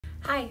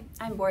Hi,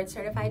 I'm Board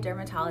Certified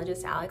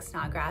Dermatologist Alex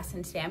Snodgrass,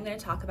 and today I'm going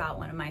to talk about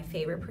one of my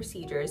favorite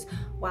procedures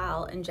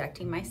while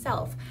injecting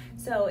myself.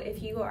 So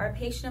if you are a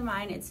patient of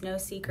mine, it's no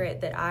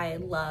secret that I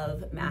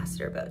love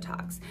masseter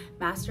Botox.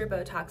 Masseter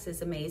Botox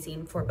is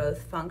amazing for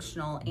both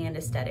functional and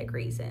aesthetic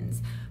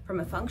reasons. From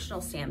a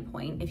functional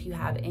standpoint, if you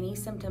have any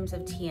symptoms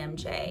of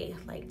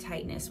TMJ, like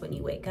tightness when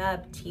you wake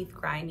up, teeth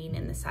grinding,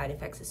 and the side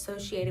effects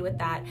associated with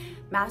that,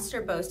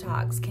 masseter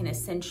Botox can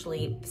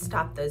essentially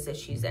stop those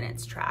issues in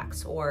its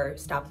tracks or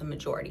stop the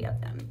majority of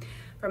them.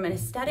 From an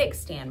aesthetic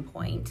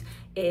standpoint,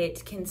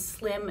 it can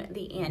slim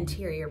the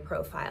anterior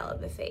profile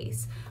of the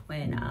face.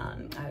 When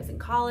I was in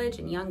college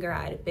and younger,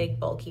 I had a big,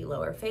 bulky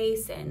lower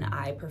face, and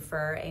I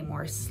prefer a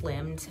more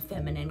slimmed,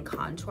 feminine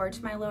contour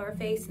to my lower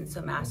face, and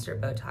so masseter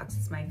Botox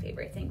is my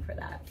favorite thing for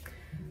that.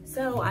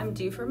 So I'm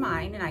due for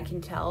mine, and I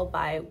can tell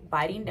by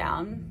biting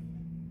down.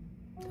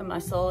 The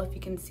muscle, if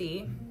you can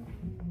see,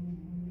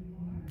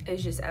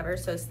 is just ever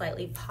so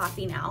slightly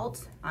popping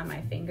out on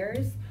my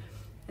fingers.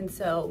 And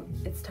so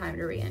it's time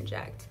to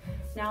re-inject.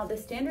 Now, the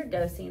standard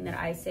dosing that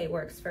I say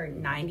works for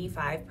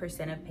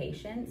 95% of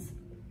patients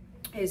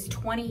is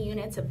 20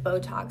 units of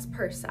Botox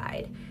per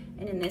side.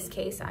 And in this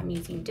case, I'm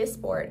using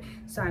Dysport,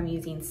 so I'm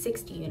using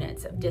 60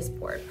 units of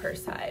Dysport per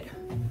side.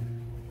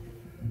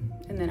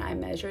 And then I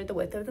measure the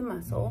width of the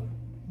muscle.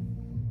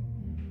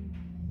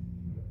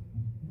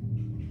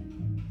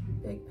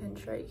 Big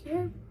pinch right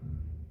here.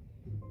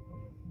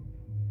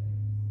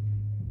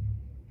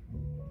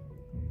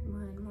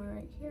 One more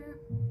right here.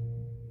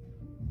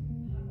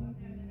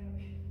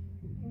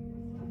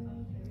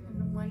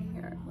 And one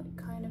here, like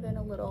kind of in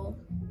a little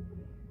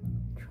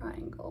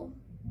triangle.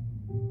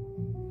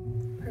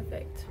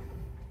 Perfect.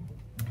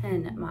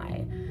 And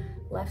my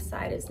left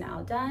side is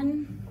now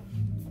done.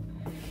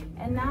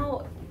 And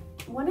now,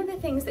 one of the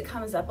things that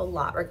comes up a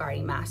lot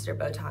regarding masseter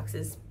Botox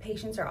is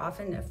patients are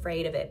often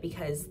afraid of it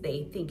because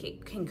they think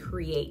it can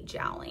create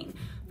jowling.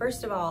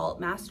 First of all,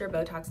 masseter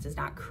Botox does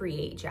not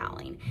create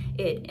jowling.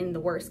 It, in the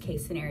worst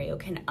case scenario,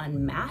 can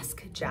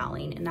unmask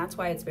jowling, and that's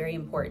why it's very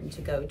important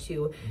to go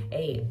to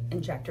an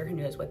injector who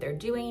knows what they're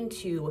doing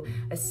to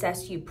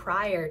assess you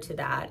prior to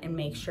that and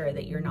make sure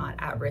that you're not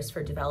at risk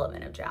for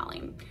development of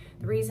jowling.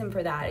 The reason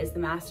for that is the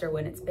masseter,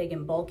 when it's big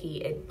and bulky,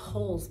 it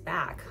pulls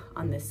back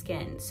on the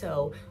skin.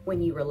 So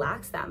when you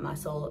relax that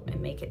muscle and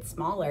make it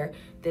smaller,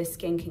 the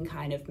skin can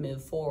kind of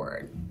move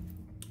forward.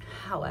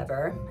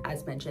 However,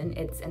 as mentioned,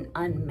 it's an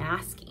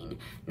unmasking,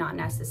 not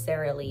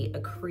necessarily a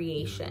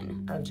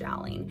creation of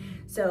jowling.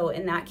 So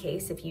in that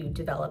case, if you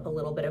develop a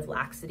little bit of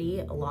laxity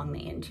along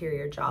the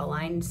anterior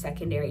jawline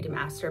secondary to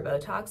masseter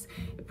Botox,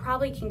 it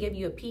probably can give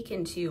you a peek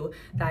into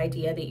the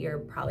idea that you're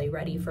probably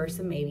ready for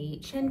some maybe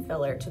chin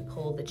filler to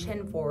pull the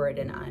chin forward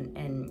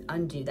and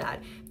undo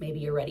that. Maybe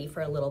you're ready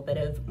for a little bit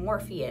of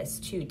Morpheus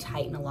to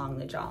tighten along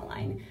the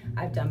jawline.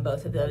 I've done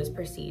both of those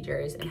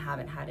procedures and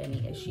haven't had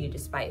any issue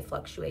despite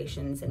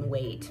fluctuations in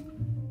weight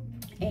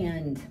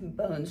and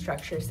bone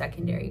structure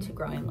secondary to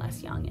growing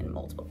less young in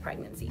multiple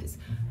pregnancies.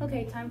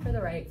 Okay, time for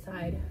the right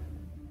side.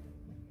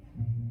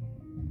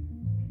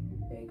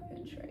 Big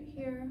pinch right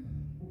here.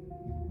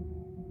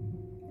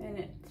 And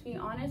to be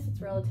honest, it's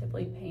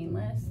relatively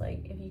painless.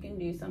 Like, if you can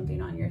do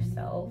something on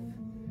yourself,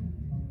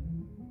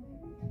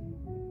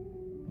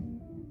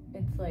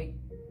 it's like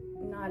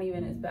not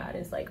even as bad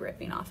as like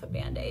ripping off a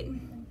Band-Aid.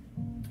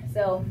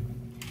 So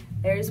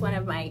there's one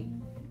of my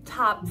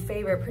top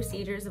favorite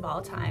procedures of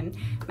all time,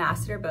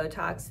 masseter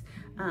Botox,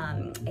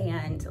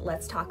 and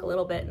let's talk a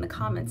little bit in the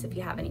comments if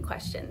you have any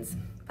questions.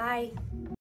 Bye.